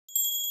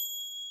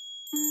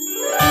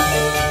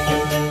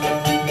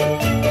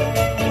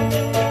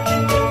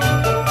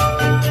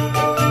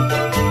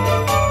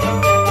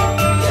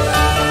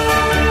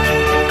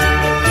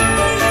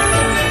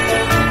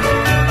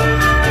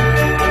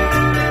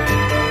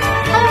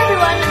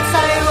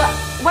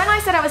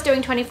I was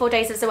doing 24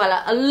 days of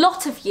Zoella, a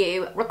lot of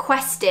you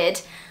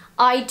requested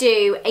I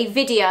do a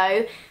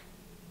video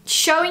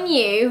showing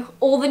you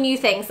all the new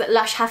things that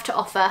Lush have to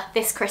offer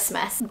this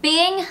Christmas.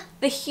 Being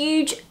the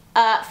huge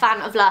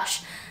fan of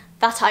Lush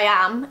that I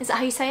am, is that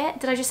how you say it?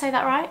 Did I just say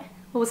that right?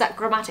 Or was that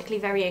grammatically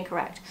very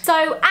incorrect?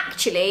 So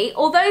actually,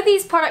 although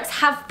these products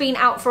have been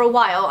out for a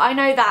while, I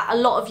know that a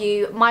lot of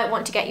you might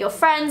want to get your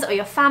friends or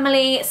your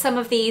family some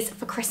of these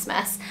for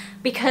Christmas,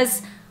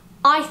 because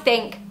I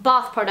think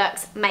bath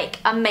products make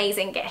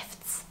amazing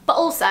gifts. But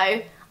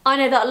also, I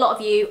know that a lot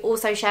of you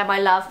also share my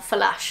love for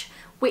Lush,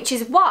 which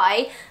is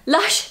why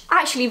Lush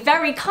actually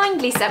very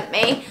kindly sent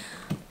me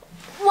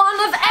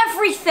one of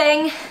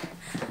everything.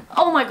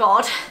 Oh my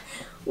God.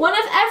 One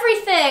of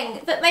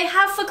everything that they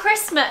have for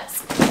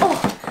Christmas.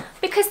 Oh,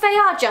 because they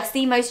are just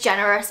the most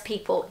generous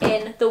people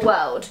in the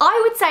world. I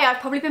would say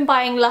I've probably been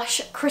buying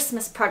Lush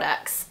Christmas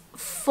products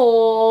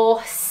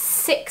for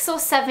 6 or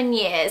 7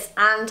 years,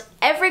 and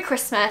every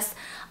Christmas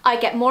I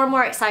get more and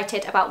more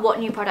excited about what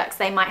new products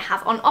they might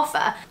have on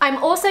offer.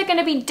 I'm also going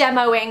to be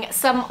demoing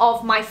some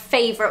of my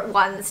favourite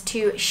ones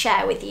to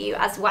share with you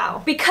as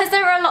well. Because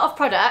there are a lot of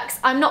products,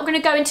 I'm not going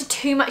to go into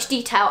too much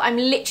detail.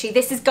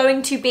 This is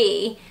going to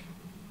be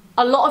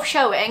a lot of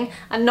showing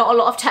and not a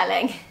lot of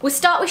telling. We'll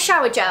start with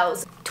shower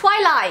gels.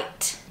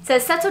 Twilight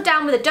says settle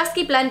down with a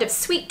dusky blend of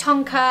sweet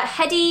tonka,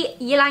 heady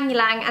ylang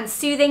ylang and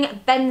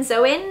soothing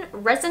benzoin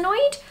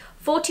resinoid.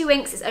 40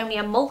 winks is only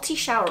a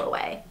multi-shower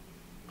away.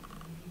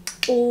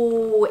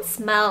 Oh, it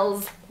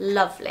smells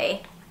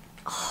lovely.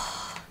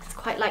 Oh, it's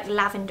quite like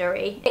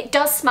lavendery. It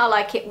does smell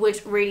like it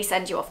would really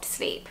send you off to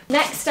sleep.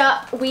 Next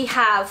up we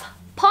have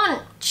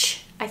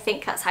Punch. I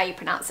think that's how you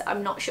pronounce it,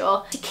 I'm not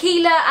sure.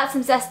 Tequila, add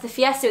some zest to the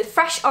fiesta with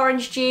fresh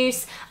orange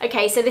juice.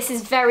 Okay, so this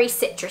is very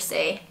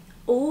citrusy.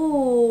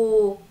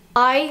 Ooh,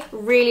 I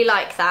really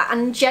like that.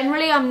 And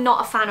generally I'm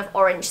not a fan of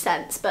orange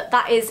scents, but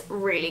that is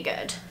really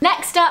good.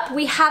 Next up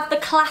we have the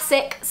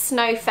classic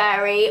Snow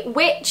Fairy,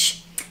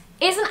 which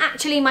isn't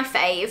actually my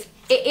fave.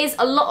 It is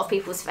a lot of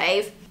people's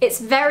fave. It's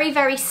very,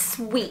 very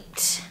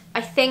sweet.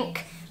 I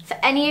think for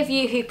any of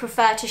you who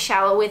prefer to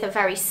shower with a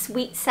very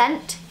sweet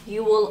scent,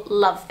 you will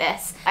love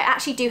this. I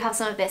actually do have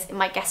some of this in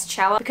my guest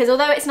shower because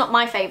although it's not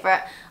my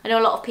favourite, I know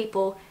a lot of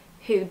people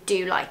who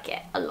do like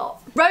it a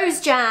lot.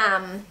 Rose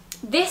Jam.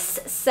 This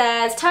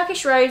says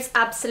Turkish Rose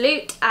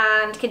Absolute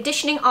and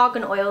conditioning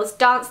argan oils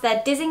dance their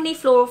dizzyingly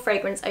floral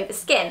fragrance over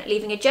skin,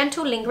 leaving a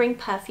gentle lingering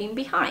perfume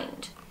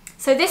behind.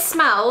 So this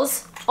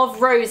smells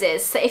of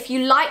roses. So if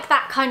you like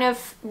that kind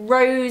of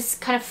rose,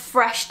 kind of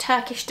fresh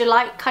Turkish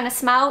delight kind of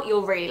smell,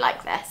 you'll really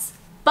like this.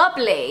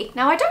 Bubbly.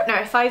 Now I don't know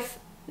if I've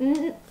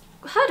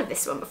heard of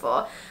this one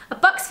before. A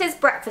Bucks Fizz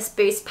breakfast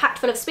boost packed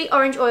full of sweet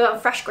orange oil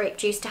and fresh grape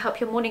juice to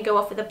help your morning go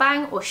off with a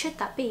bang, or should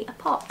that be a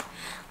pop?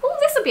 Oh,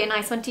 this would be a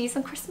nice one to use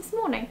on Christmas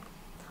morning.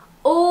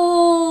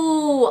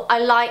 Oh, I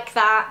like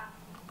that.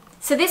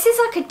 So this is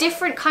like a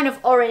different kind of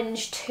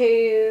orange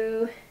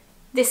to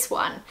this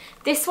one.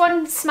 This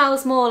one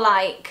smells more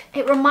like,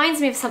 it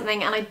reminds me of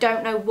something and I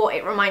don't know what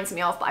it reminds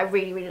me of, but I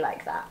really, really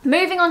like that.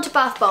 Moving on to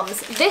bath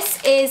bombs.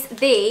 This is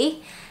the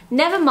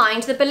Never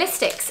Mind the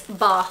Ballistics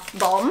bath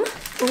bomb.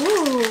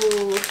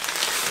 Ooh.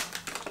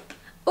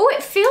 Oh,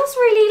 it feels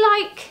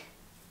really like,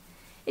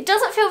 it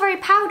doesn't feel very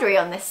powdery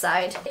on this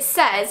side. It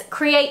says,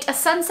 create a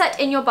sunset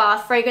in your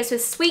bath fragrance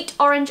with sweet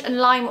orange and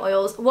lime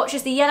oils. Watch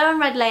as the yellow and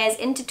red layers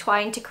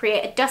intertwine to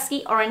create a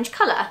dusky orange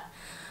colour.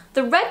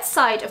 The red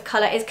side of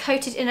colour is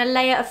coated in a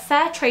layer of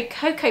fair trade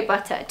cocoa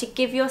butter to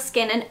give your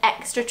skin an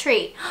extra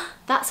treat.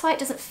 That's why it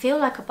doesn't feel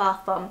like a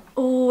bath bomb.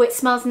 Oh, it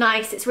smells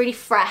nice. It's really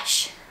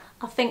fresh.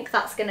 I think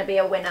that's going to be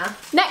a winner.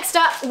 Next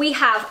up, we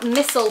have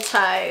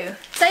Mistletoe.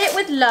 Say it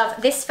with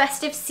love this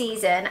festive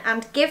season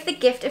and give the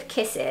gift of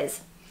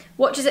kisses.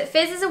 Watch as it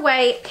fizzes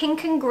away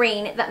pink and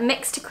green that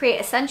mix to create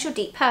essential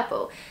deep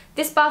purple.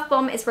 This bath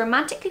bomb is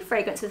romantically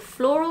fragranced with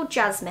floral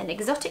jasmine,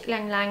 exotic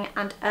ylang ylang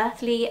and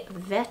earthly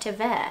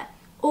vetiver.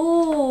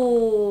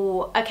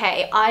 Ooh,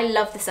 okay, I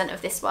love the scent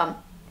of this one.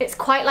 It's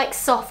quite like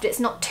soft, it's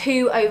not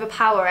too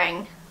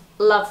overpowering.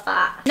 Love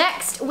that.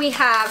 Next we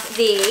have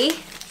the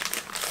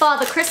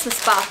Father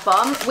Christmas bath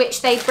bomb,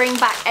 which they bring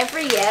back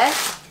every year.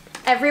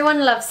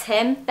 Everyone loves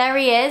him. There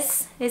he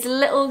is, his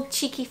little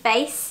cheeky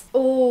face.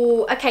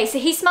 Ooh, okay, so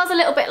he smells a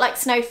little bit like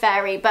Snow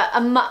Fairy, but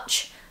a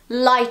much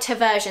lighter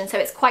version, so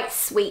it's quite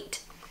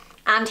sweet.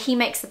 And he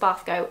makes the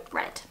bath go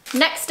red.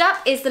 Next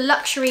up is the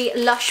Luxury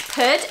Lush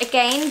Pud.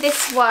 Again,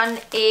 this one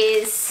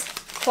is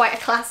quite a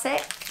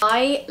classic.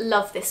 I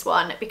love this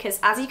one because,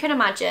 as you can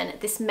imagine,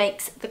 this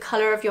makes the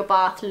colour of your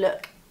bath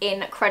look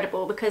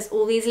incredible because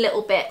all these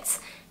little bits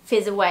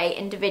fizz away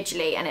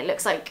individually and it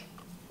looks like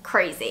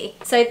crazy.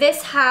 So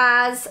this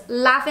has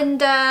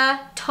lavender,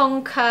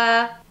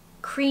 tonka,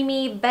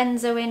 creamy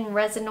benzoin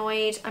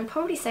resinoid. I'm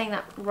probably saying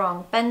that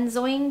wrong.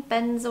 Benzoin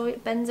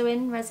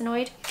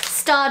resinoid.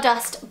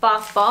 Stardust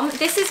bath bomb.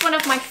 This is one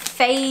of my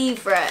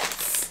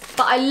favourites,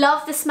 but I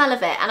love the smell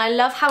of it and I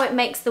love how it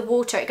makes the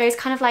water. It goes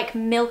kind of like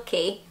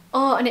milky.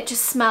 Oh, and it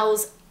just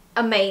smells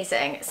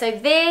amazing. So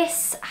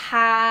this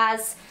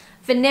has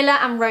vanilla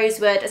and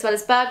rosewood, as well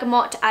as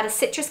bergamot to add a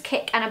citrus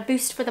kick and a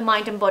boost for the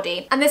mind and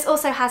body. And this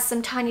also has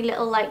some tiny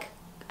little, like,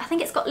 I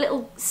think it's got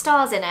little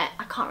stars in it.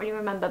 I can't really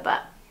remember,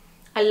 but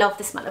I love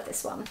the smell of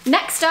this one.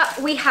 Next up,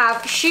 we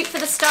have Shoot for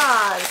the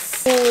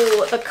Stars.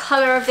 Oh, the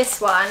colour of this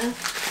one.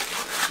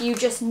 You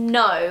just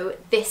know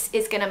this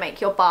is gonna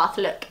make your bath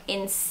look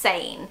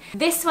insane.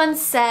 This one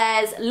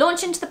says,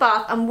 launch into the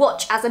bath and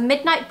watch as a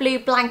midnight blue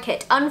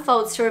blanket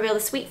unfolds to reveal the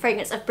sweet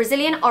fragrance of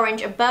Brazilian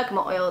orange and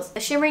bergamot oils. The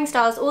shimmering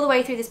stars all the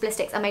way through these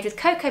ballistics are made with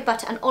cocoa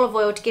butter and olive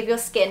oil to give your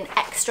skin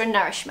extra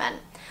nourishment.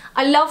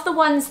 I love the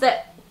ones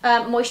that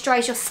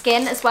moisturize your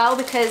skin as well,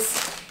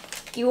 because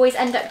you always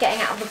end up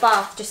getting out of the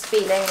bath just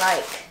feeling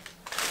like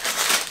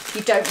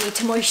you don't need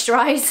to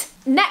moisturize.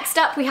 Next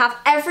up, we have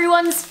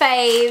everyone's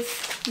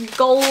fave,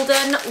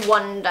 Golden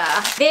Wonder.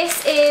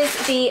 This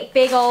is the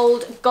big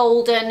old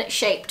golden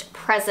shaped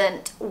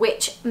present,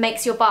 which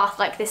makes your bath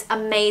like this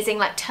amazing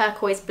like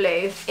turquoise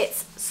blue.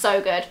 It's so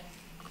good.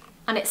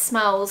 And it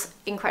smells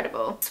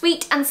incredible.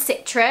 Sweet and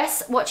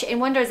citrus. Watch it in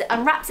wonder as it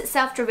unwraps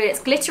itself to reveal its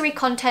glittery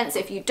content. So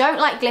if you don't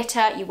like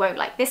glitter, you won't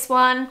like this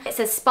one. It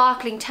says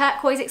sparkling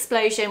turquoise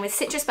explosion with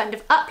citrus blend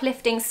of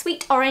uplifting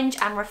sweet orange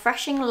and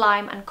refreshing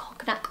lime and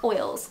coconut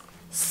oils.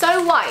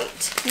 So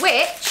White,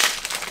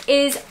 which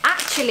is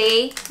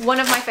actually one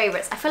of my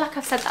favourites. I feel like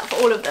I've said that for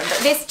all of them, but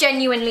this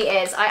genuinely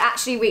is. I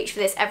actually reach for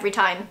this every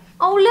time.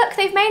 Oh look,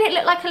 they've made it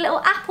look like a little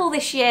apple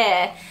this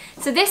year.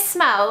 So this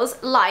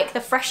smells like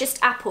the freshest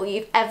apple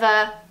you've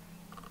ever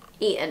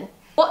eaten.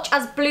 Watch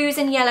as blues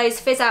and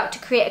yellows fizz out to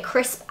create a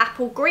crisp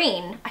apple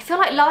green. I feel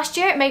like last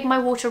year it made my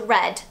water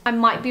red. I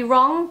might be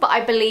wrong, but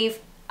I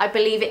believe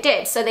it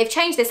did. So they've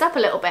changed this up a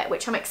little bit,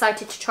 which I'm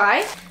excited to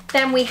try.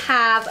 Then we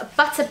have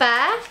Butter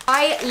Bear.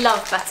 I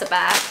love Butter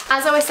Bear.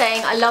 As I was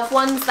saying, I love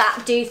ones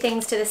that do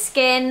things to the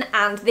skin,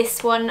 and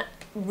this one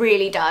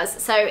really does.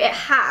 So it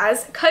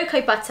has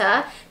cocoa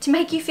butter to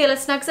make you feel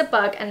as snug as a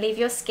bug and leave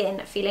your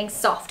skin feeling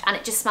soft, and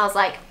it just smells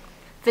like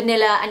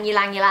vanilla and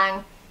ylang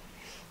ylang.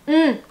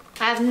 I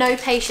have no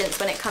patience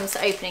when it comes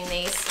to opening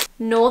these.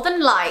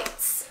 Northern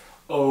Lights.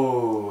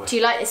 Oh. Do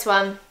you like this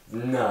one?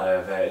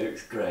 No, but it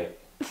looks great.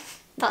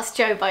 That's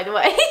Joe, by the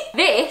way.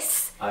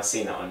 This I've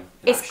seen that one.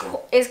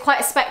 is quite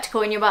a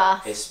spectacle in your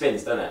bath. It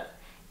spins, doesn't it?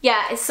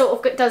 Yeah, it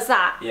sort of does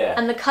that. Yeah.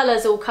 And the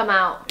colours all come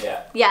out.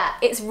 Yeah. Yeah,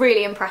 it's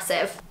really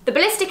impressive. The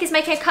ballistic is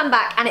making a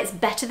comeback and it's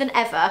better than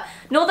ever.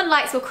 Northern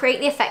Lights will create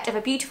the effect of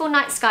a beautiful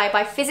night sky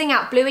by fizzing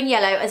out blue and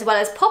yellow, as well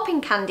as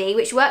popping candy,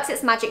 which works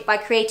its magic by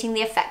creating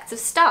the effects of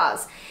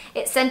stars.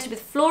 It's scented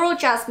with floral,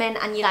 jasmine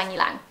and ylang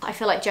ylang. I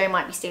feel like Joe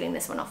might be stealing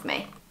this one off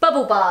me.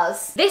 Bubble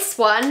bars. This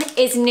one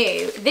is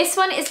new. This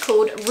one is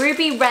called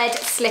Ruby Red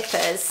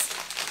Slippers.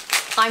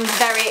 I'm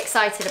very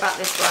excited about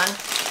this one.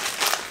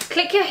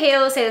 Click your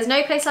heels, say there's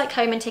no place like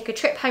home, and take a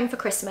trip home for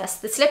Christmas.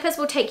 The slippers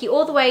will take you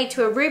all the way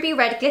to a ruby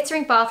red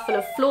glittering bath full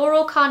of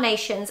floral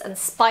carnations and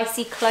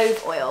spicy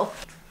clove oil.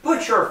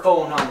 Put your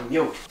phone on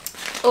mute.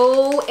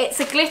 Oh, it's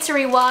a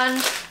glittery one.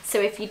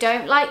 So if you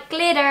don't like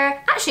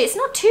glitter, actually it's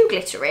not too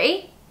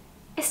glittery.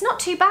 It's not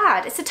too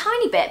bad. It's a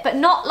tiny bit, but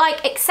not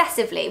like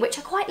excessively, which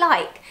I quite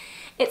like.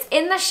 It's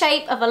in the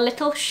shape of a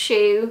little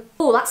shoe.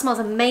 Oh, that smells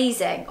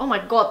amazing. Oh my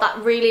God, that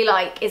really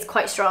is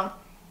quite strong.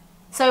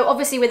 So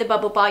obviously with a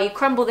bubble bar, you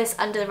crumble this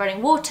under the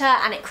running water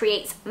and it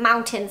creates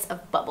mountains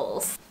of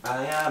bubbles.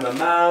 I am a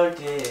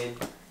mountain.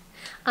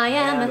 I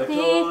am a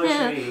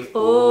tree.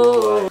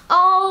 Oh.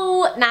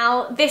 Oh,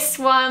 now this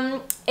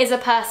one is a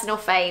personal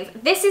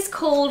fave. This is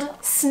called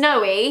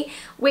Snowy,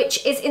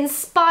 which is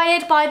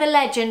inspired by the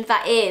legend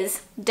that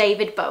is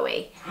David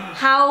Bowie.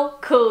 How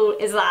cool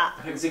is that?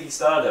 I think Ziggy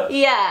Stardust.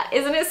 Yeah,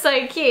 isn't it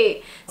so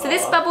cute? So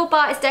this bubble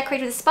bar is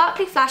decorated with a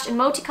sparkly flash and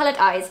multicoloured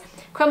eyes.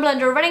 Crumble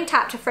under a running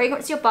tap to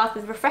fragrance your bath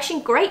with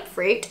refreshing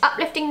grapefruit,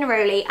 uplifting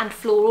neroli and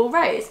floral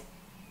rose.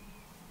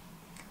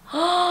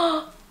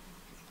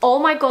 Oh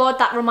my God,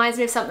 that reminds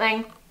me of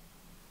something.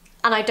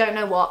 And I don't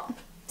know what.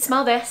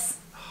 Smell this.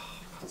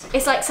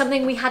 It's like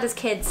something we had as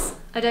kids.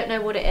 I don't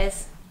know what it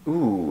is.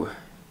 Ooh,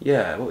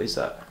 yeah, what is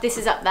that? This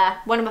is up there,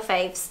 one of my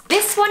faves.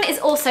 This one is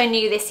also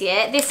new this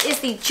year. This is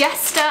the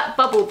Jester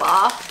Bubble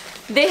Bar.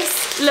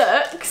 This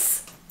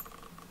looks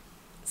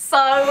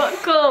so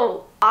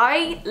cool.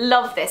 I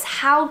love this.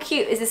 How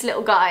cute is this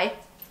little guy?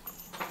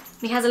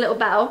 He has a little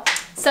bell.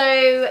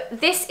 So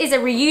this is a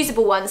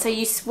reusable one, so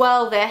you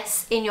swirl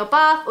this in your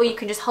bath or you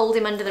can just hold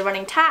him under the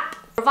running tap.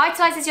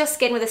 Revitalizes your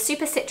skin with a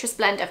super citrus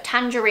blend of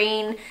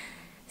tangerine,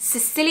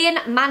 Sicilian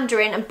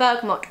mandarin and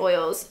bergamot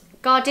oils.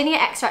 Gardenia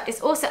extract is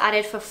also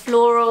added for a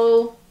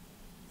floral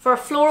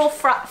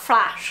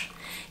flash.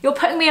 You're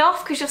putting me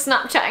off because you're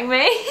Snapchatting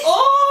me.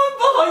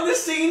 Oh, behind the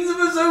scenes of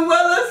a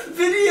Zoella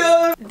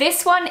video.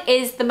 This one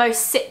is the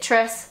most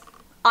citrus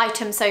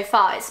item so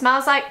far. It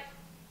smells like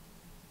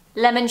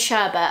lemon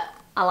sherbet.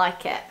 I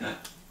like it.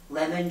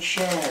 Lemon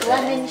sherbet.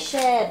 Lemon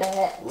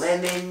sherbet.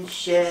 Lemon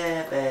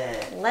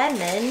sherbet.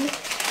 Lemon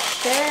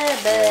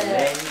sherbet.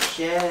 Lemon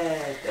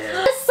sherbet.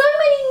 There's so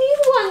many new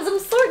ones. I'm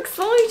so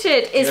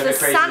excited. Is the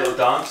crazy little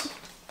dance?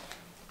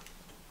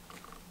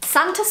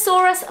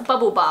 Santosaurus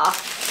Bubble Bar.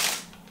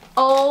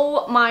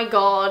 Oh my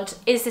god,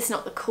 is this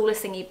not the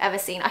coolest thing you've ever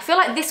seen? I feel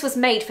like this was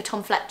made for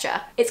Tom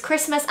Fletcher. It's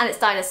Christmas and it's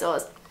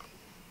dinosaurs.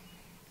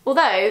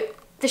 Although,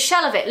 the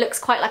shell of it looks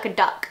quite like a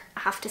duck, I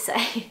have to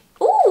say.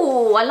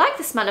 Ooh, I like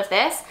the smell of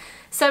this.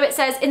 So it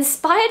says,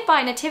 inspired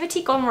by a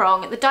nativity gone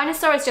wrong, the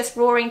dinosaur is just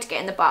roaring to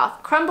get in the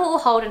bath. Crumble or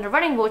hold under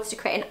running water to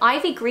create an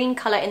ivy green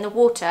colour in the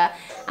water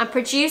and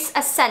produce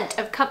a scent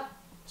of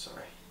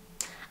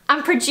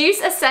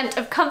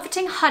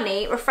comforting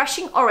honey,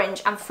 refreshing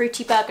orange and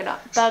fruity bergamot.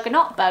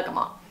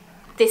 Bergamot.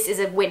 This is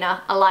a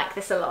winner. I like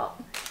this a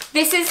lot.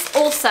 This is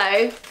also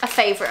a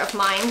favourite of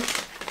mine.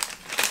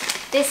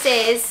 This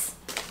is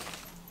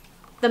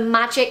the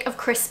Magic of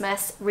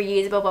Christmas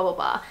reusable bubble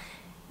bar.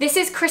 This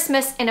is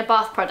Christmas in a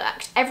bath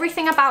product.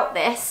 Everything about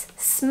this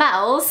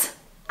smells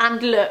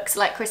and looks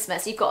like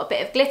Christmas. You've got a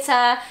bit of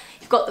glitter,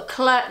 you've got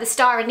the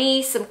star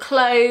anise, some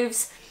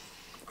cloves,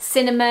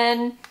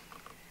 cinnamon.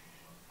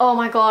 Oh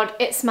my god,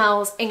 it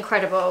smells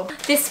incredible.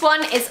 This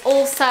one is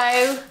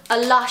also a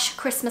Lush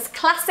Christmas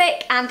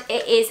classic and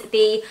it is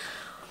the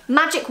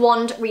Magic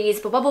Wand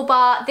reusable bubble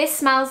bar. This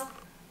smells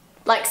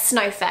like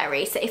Snow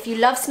Fairy. So if you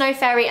love Snow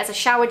Fairy as a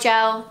shower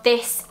gel,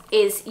 this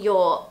is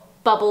your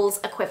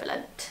bubbles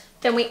equivalent.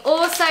 Then we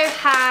also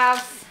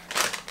have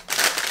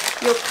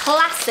your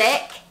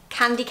classic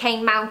Candy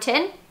Cane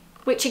Mountain,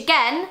 which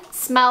again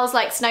smells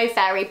like Snow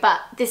Fairy, but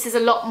this is a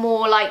lot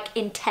more like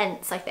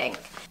intense, I think.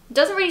 It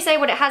doesn't really say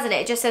what it has in it,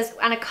 it just says,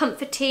 and a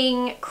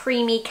comforting,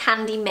 creamy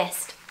candy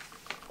mist.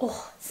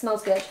 Oh, it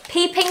smells good.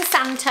 Peeping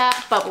Santa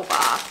Bubble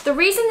Bar. The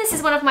reason this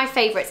is one of my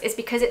favourites is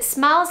because it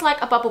smells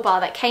like a bubble bar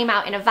that came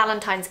out in a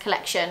Valentine's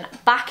collection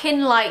back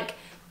in like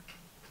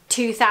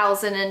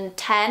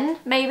 2010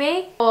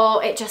 maybe.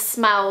 Or it just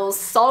smells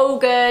so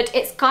good.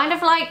 It's kind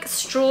of like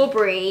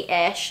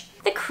strawberry-ish.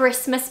 The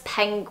Christmas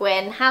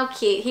penguin, how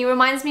cute. He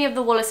reminds me of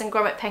the Wallace and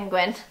Gromit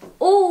penguin.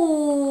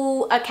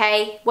 Ooh,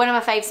 okay, one of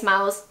my fave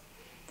smells.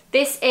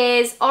 This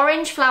is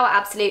Orange Flower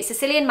Absolute,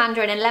 Sicilian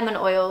Mandarin and Lemon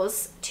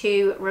Oils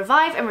to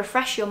revive and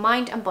refresh your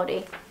mind and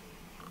body.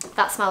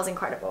 That smells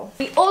incredible.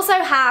 We also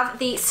have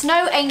the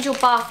Snow Angel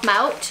Bath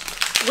Melt,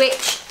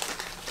 which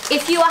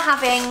if you are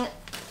having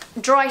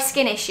dry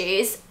skin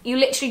issues, you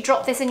literally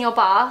drop this in your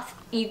bath,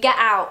 you get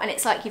out and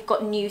it's like you've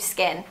got new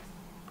skin.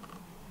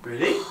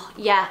 Really?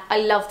 Yeah, I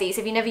love these.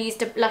 Have you never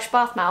used a Lush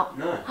bath melt?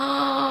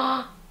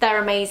 No.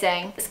 They're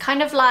amazing. It's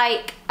kind of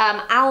like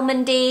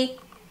almondy.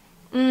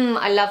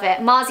 I love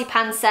it.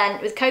 Marzipan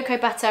scent with cocoa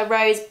butter,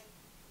 rose,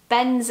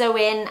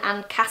 benzoin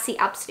and cassie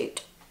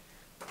absolute.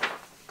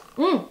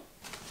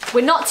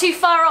 We're not too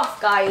far off,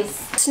 guys.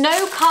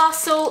 Snow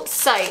Castle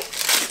soap.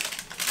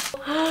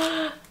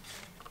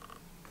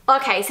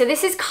 Okay, so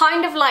this is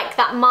kind of like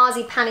that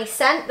marzipan-y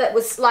scent that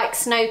was like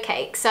snow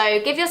cake. So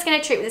give your skin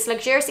a treat with this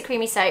luxuriously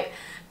creamy soap.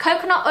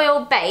 Coconut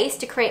oil base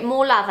to create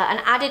more lather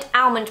and added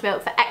almond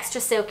milk for extra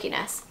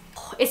silkiness.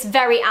 It's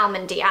very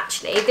almondy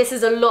actually. This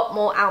is a lot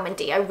more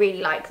almondy. I really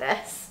like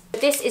this.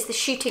 This is the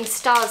Shooting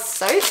Stars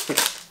soap.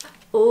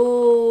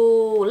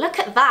 Ooh, look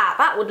at that.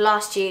 That would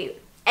last you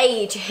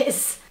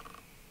ages.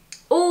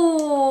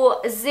 Ooh,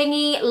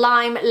 zingy,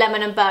 lime,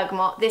 lemon and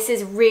bergamot. This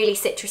is really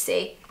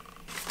citrusy.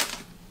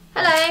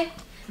 Hello.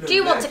 Do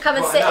you want to come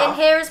and sit in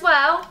here as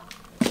well?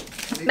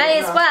 May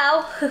as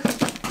well.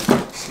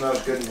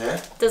 Smells good in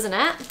here. Doesn't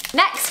it?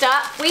 Next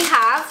up we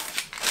have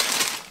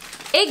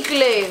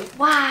Igloo.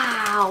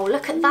 Wow,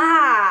 look at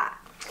that.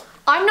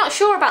 I'm not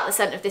sure about the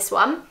scent of this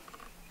one.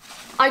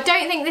 I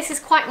don't think this is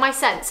quite my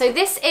scent. So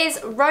this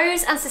is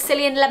rose and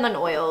Sicilian lemon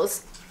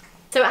oils.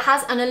 So it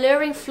has an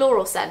alluring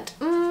floral scent.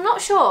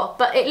 Not sure,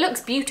 but it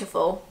looks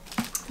beautiful.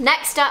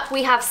 Next up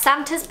we have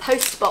Santa's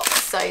Postbox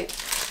soap.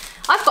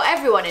 I've got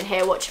everyone in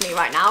here watching me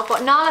right now. I've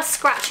got Nala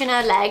scratching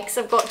her legs,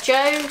 I've got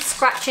Joe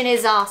scratching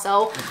his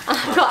arsehole, and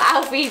I've got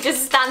Alfie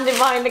just standing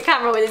behind the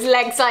camera with his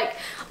legs like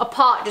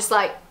apart, just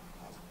like...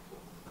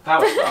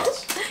 Power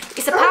stance.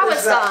 It's a power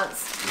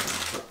stance.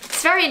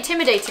 It's very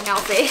intimidating,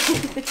 Alfie.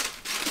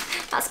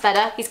 That's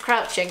better, he's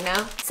crouching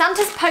now.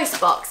 Santa's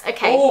Postbox,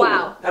 okay, Oh,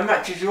 wow. that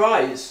matches your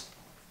eyes.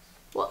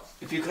 What?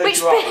 If you close Which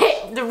your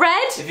bit? eyes. The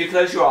red? If you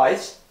close your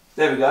eyes,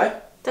 there we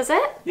go. Does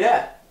it?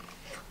 Yeah.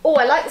 Oh,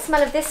 I like the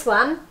smell of this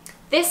one.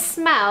 This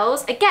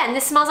smells, again,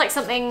 this smells like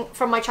something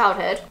from my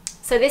childhood.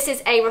 So this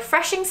is a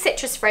refreshing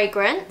citrus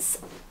fragrance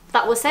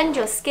that will send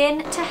your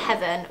skin to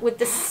heaven with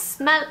the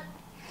smell...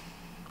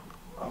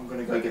 I'm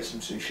gonna go get some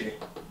sushi.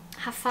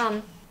 Have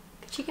fun.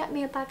 Could you get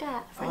me a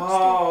baguette?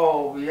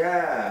 Oh,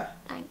 yeah.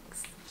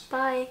 Thanks.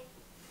 Bye.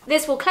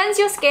 This will cleanse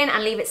your skin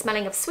and leave it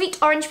smelling of sweet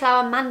orange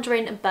flower,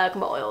 mandarin and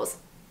bergamot oils.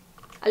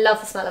 I love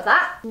the smell of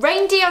that.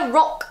 Reindeer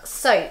Rock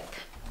Soap.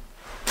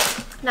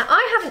 Now,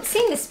 I haven't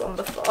seen this one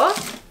before,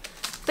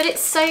 but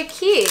it's so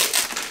cute.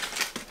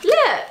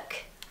 Look!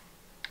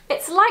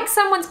 It's like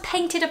someone's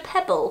painted a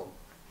pebble.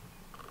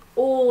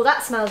 Oh,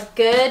 that smells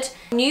good.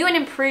 New and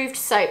improved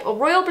soap, a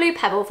royal blue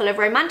pebble full of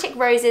romantic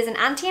roses and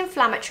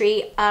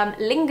anti-inflammatory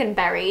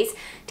lingonberries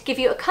to give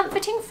you a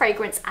comforting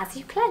fragrance as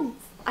you cleanse.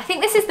 I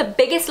think this is the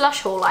biggest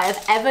Lush haul I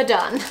have ever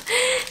done.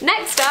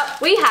 Next up,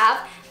 we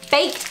have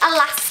Baked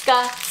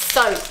Alaska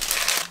Soap.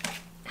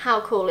 How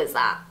cool is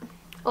that?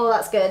 Oh,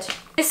 that's good.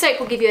 This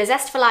soap will give you a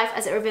zest for life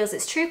as it reveals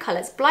its true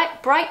colours,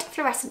 bright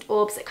fluorescent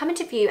orbs that come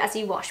into view as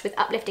you wash with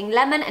uplifting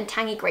lemon and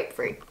tangy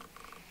grapefruit.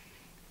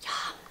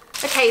 Yum.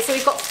 Okay, so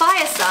we've got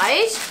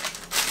Fireside.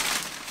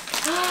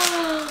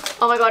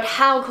 Oh my god,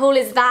 how cool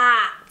is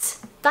that?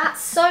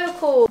 That's so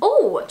cool.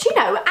 Oh, do you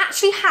know, it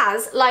actually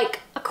has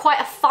like quite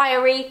a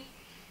fiery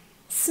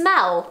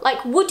smell,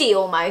 like woody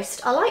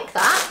almost. I like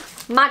that.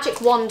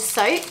 Magic Wand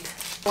soap.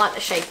 I like the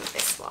shape of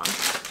this one.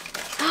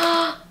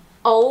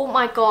 Oh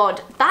my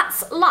god,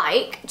 that's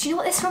like, do you know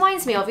what this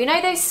reminds me of? You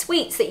know those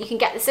sweets that you can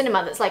get at the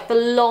cinema that's like the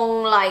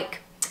long like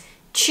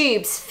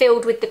tubes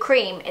filled with the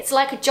cream? It's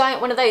like a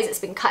giant one of those that's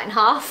been cut in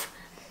half.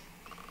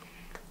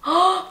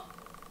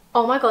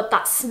 Oh my god,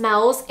 that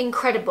smells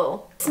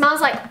incredible. It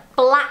smells like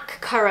black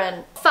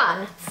currant.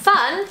 Fun.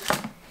 Fun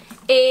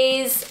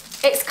is,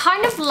 it's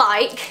kind of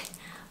like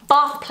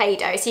bath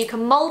Play-Doh, so you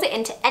can mould it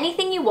into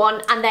anything you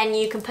want and then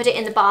you can put it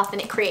in the bath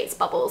and it creates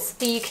bubbles.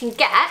 So you can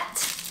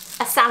get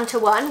a Santa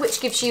one, which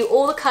gives you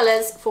all the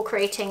colours for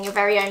creating your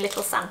very own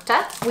little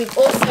Santa. We've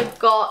also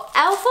got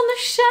Elf on the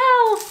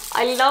Shelf.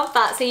 I love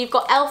that. So you've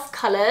got elf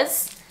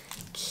colours.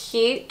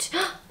 Cute.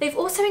 They've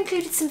also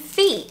included some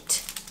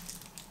feet.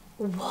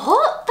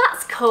 What?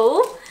 That's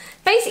cool.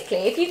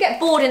 Basically, if you get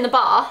bored in the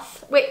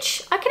bath,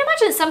 which I can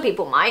imagine some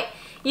people might,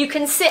 you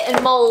can sit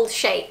and mould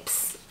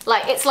shapes.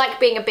 Like, it's like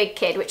being a big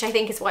kid, which I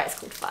think is why it's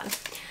called fun.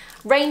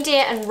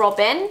 Reindeer and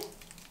Robin.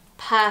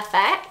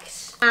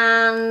 Perfect.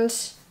 And,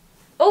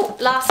 oh,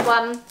 last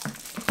one.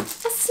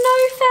 A snow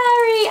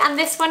fairy. And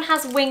this one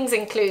has wings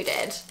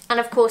included. And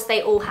of course,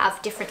 they all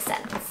have different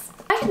scents.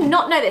 I did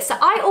not know this. So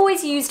I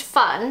always used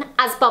Fun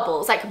as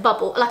bubbles, like a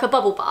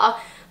bubble bar.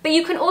 But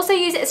you can also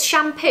use it as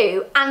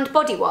shampoo and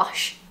body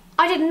wash.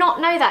 I did not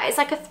know that. It's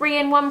like a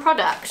 3-in-1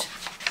 product.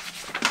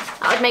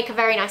 That would make a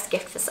very nice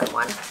gift for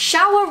someone.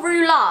 Shower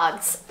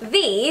roulades.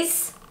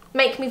 These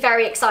make me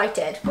very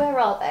excited. Where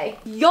are they?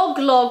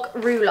 Yoglog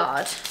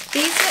roulade.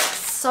 These look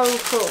so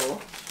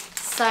cool.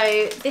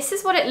 So this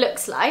is what it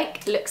looks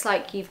like. It looks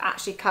like you've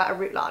actually cut a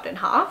roulade in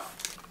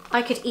half.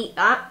 I could eat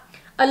that.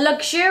 A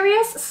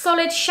luxurious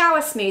solid shower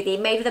smoothie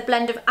made with a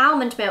blend of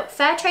almond milk,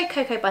 fair trade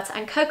cocoa butter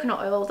and coconut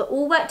oil that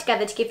all work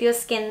together to give you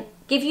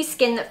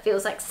skin that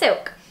feels like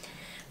silk.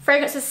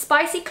 Fragrance of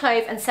spicy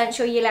clove and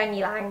sensual ylang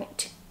ylang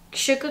to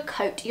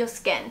sugarcoat your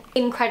skin.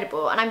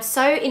 Incredible, and I'm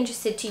so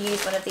interested to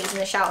use one of these in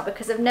the shower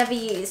because I've never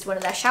used one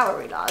of their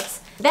shower roulades.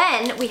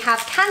 Then we have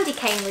candy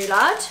cane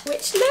roulade,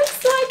 which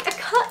looks like a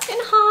cut in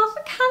half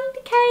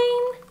candy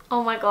cane.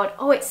 Oh my god,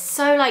 oh it's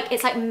so like,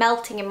 it's like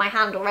melting in my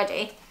hand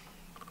already.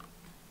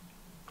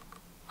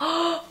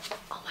 Oh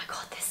my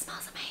god, this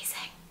smells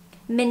amazing.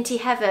 Minty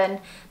Heaven,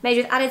 made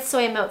with added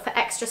soya milk for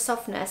extra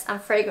softness and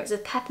fragrance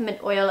with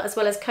peppermint oil as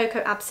well as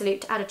cocoa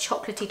absolute to add a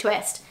chocolatey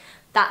twist.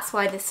 That's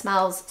why this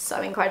smells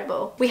so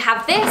incredible. We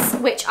have this,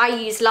 which I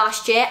used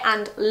last year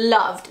and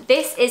loved.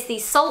 This is the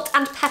Salt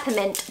and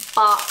Peppermint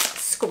Bark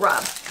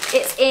Scrub.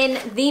 It's in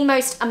the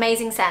most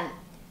amazing scent.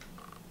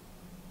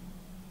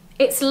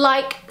 It's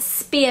like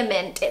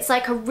spearmint. It's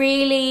like a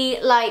really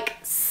like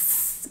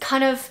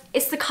kind of,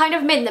 it's the kind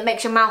of mint that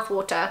makes your mouth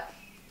water.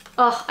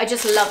 Oh, I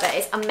just love it.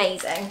 It's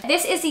amazing.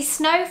 This is the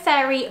Snow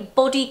Fairy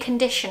Body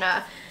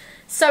Conditioner.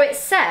 So it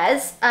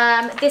says,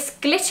 this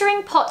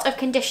glittering pot of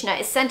conditioner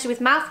is scented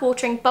with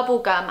mouth-watering bubble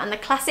gum and the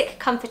classic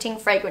comforting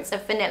fragrance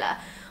of vanilla.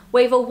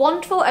 Wave a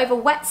wandful over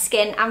wet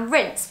skin and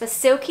rinse for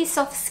silky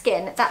soft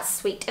skin that's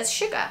sweet as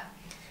sugar.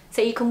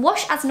 So you can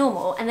wash as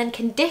normal and then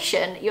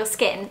condition your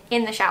skin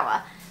in the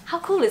shower. How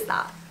cool is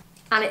that?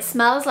 And it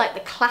smells like the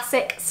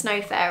classic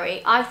Snow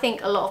Fairy. I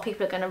think a lot of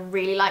people are gonna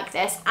really like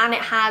this, and it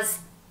has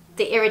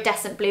the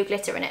iridescent blue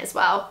glitter in it as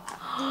well.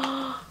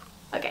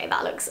 Okay,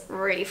 that looks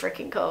really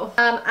freaking cool.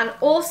 And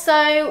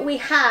also we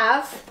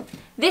have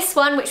this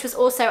one, which was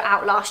also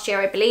out last year,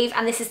 I believe,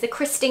 and this is the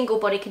Chris Dingle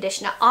Body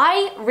Conditioner.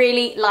 I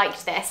really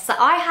liked this. So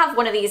I have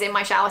one of these in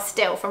my shower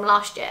still from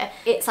last year.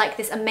 It's like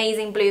this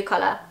amazing blue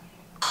color.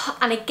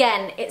 And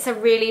again, it's a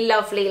really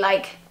lovely,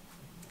 like,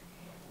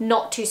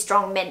 not too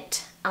strong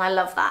mint. And I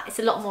love that. It's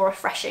a lot more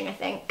refreshing, I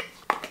think.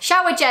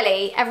 Shower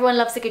jelly. Everyone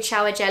loves a good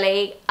shower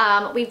jelly.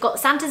 We've got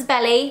Santa's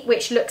Belly,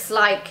 which looks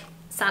like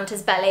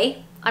Santa's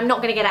belly. I'm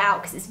not gonna get it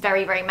out because it's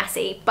very, very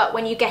messy, but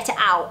when you get it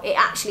out, it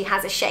actually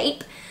has a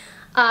shape.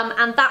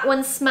 And that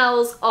one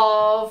smells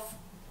of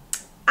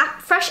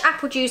fresh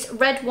apple juice,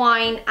 red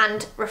wine,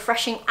 and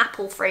refreshing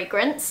apple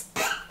fragrance.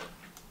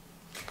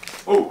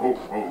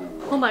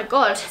 Oh my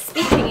god,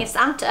 speaking of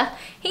Santa,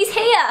 he's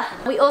here!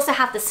 We also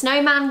have the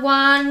Snowman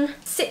one,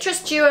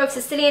 citrus duo of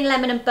Sicilian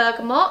lemon and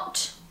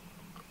bergamot.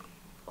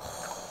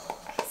 Oh,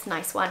 it's a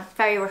nice one,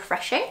 very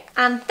refreshing.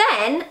 And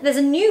then there's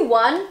a new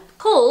one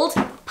called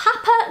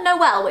Papa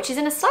Noel, which is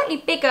in a slightly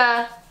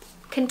bigger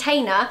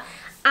container,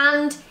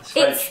 and it's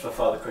French for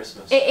Father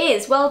Christmas. It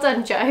is, well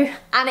done Joe,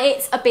 and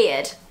it's a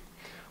beard.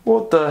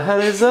 What the hell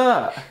is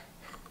that?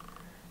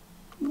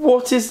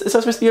 What is that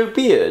supposed to be a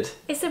beard?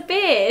 It's a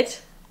beard.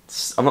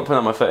 I'm not putting that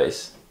on my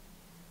face.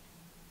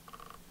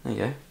 There you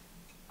go.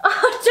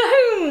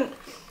 Oh, don't!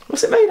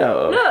 What's it made out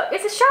of? Look,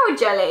 it's a shower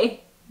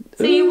jelly.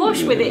 So you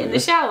wash with it in the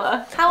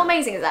shower. How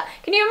amazing is that?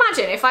 Can you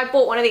imagine if I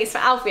bought one of these for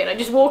Alfie and I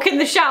just walk in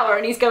the shower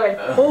and he's going,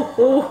 oh,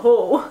 oh,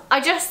 oh.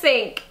 I just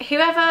think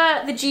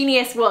whoever the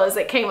genius was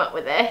that came up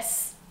with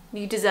this,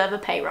 you deserve a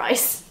pay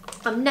rise.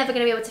 I'm never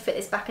gonna be able to fit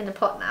this back in the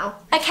pot now.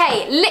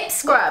 Okay, lip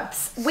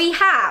scrubs. We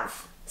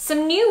have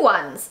some new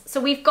ones. So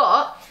we've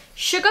got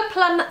Sugar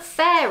Plum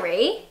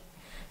Fairy.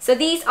 So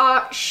these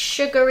are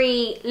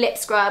sugary lip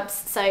scrubs.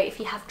 So if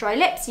you have dry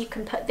lips, you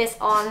can put this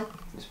on.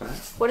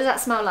 What does that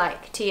smell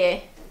like to you?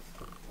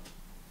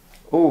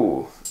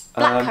 Ooh.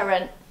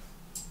 Blackcurrant.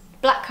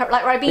 Blackcurrant,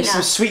 like Ribena. It's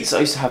some sweets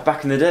I used to have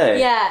back in the day.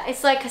 Yeah,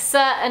 it's like a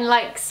certain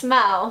like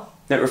smell.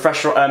 No,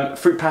 refresher,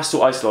 fruit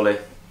pastel ice lolly.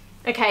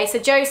 Okay, so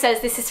Joe says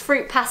this is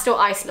fruit pastel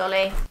ice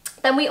lolly.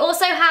 Then we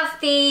also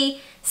have the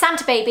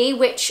Santa Baby,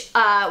 which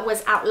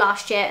was out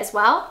last year as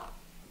well.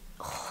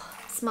 Oh,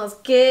 smells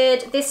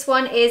good. This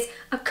one is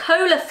a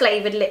cola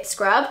flavoured lip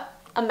scrub.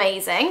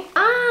 Amazing.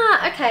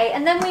 Ah, okay,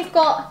 and then we've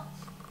got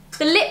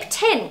the lip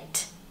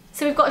tint.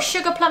 So we've got a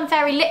Sugar Plum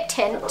Fairy lip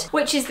tint,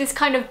 which is this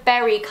kind of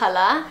berry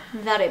colour.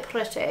 Very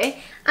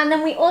pretty. And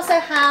then we also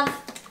have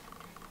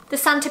the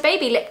Santa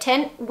Baby lip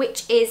tint,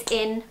 which is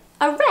in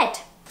a red.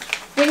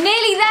 We're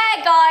nearly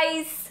there,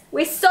 guys.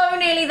 We're so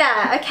nearly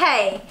there.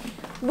 Okay,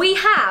 we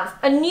have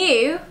a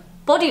new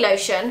body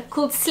lotion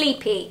called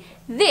Sleepy.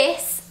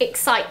 This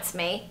excites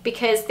me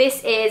because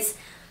this is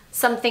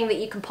something that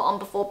you can put on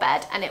before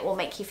bed and it will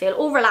make you feel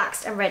all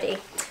relaxed and ready.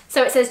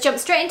 So it says, jump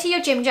straight into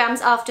your gym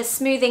jams after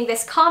smoothing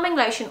this calming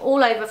lotion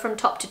all over from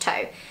top to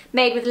toe.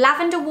 Made with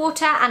lavender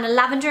water and a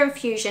lavender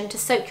infusion to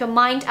soak your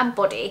mind and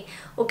body.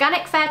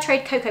 Organic fair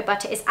trade cocoa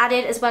butter is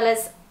added, as well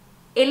as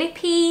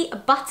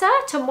Ilipi butter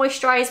to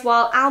moisturise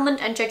while almond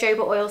and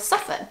jojoba oil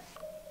soften.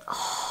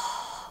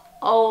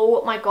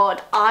 Oh my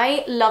god,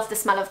 I love the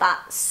smell of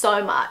that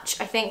so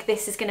much. I think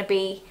this is going to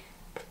be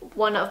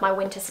one of my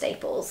winter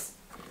staples.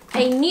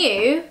 A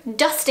new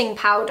dusting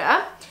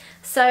powder.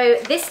 So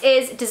this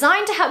is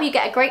designed to help you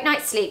get a great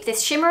night's sleep.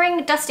 This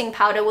shimmering dusting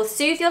powder will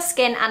soothe your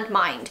skin and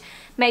mind.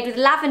 Made with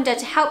lavender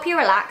to help you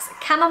relax,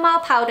 chamomile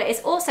powder is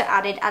also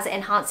added as it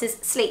enhances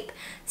sleep.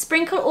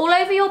 Sprinkle all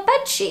over your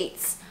bed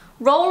sheets.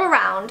 Roll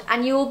around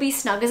and you will be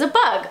snug as a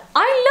bug.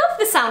 I love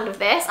the sound of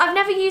this. I've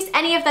never used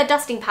any of their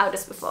dusting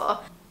powders before.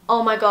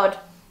 Oh my god,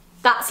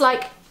 that's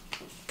like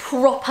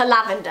proper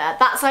lavender.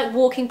 That's like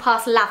walking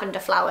past lavender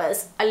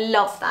flowers. I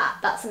love that.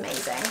 That's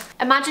amazing.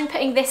 Imagine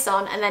putting this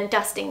on and then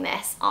dusting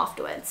this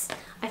afterwards.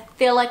 I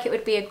feel like it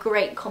would be a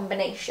great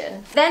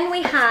combination. Then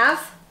we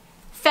have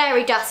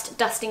Fairy Dust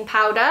dusting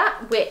powder,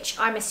 which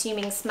I'm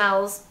assuming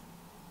smells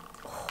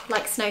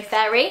like Snow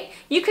Fairy.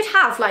 You could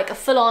have like a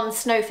full-on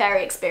Snow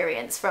Fairy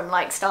experience from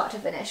like start to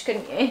finish,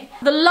 couldn't you?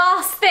 The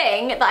last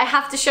thing that I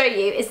have to show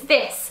you is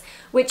this,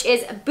 which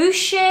is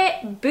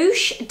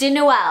Bouche de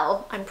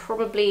Noël. I'm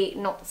probably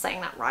not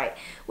saying that right.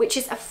 Which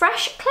is a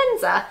fresh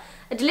cleanser,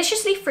 a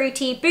deliciously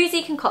fruity,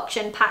 boozy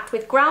concoction packed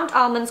with ground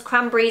almonds,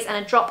 cranberries,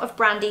 and a drop of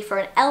brandy for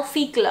an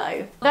elfy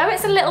glow. Though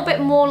it's a little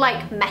bit more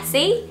like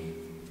messy,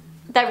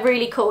 they're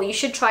really cool. You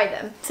should try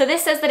them. So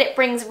this says that it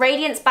brings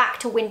radiance back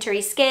to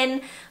wintry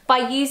skin by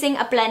using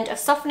a blend of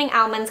softening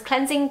almonds,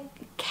 cleansing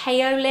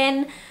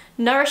kaolin,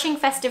 nourishing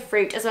festive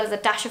fruit, as well as a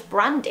dash of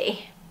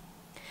brandy.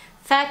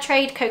 Fair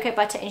trade cocoa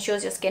butter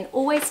ensures your skin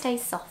always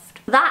stays soft.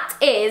 That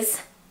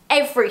is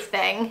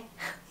everything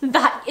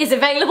that is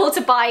available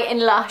to buy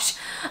in Lush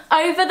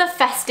over the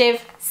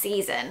festive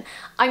season.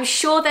 I'm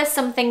sure there's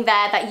something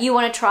there that you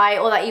want to try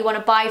or that you want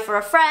to buy for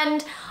a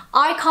friend.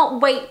 I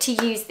can't wait to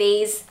use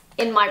these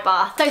in my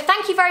bath. So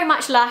thank you very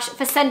much, Lush,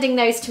 for sending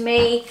those to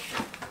me.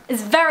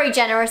 It's very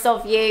generous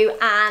of you,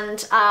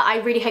 and I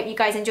really hope you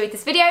guys enjoyed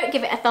this video.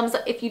 Give it a thumbs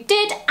up if you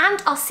did,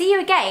 and I'll see you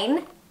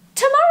again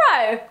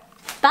tomorrow.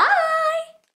 Bye!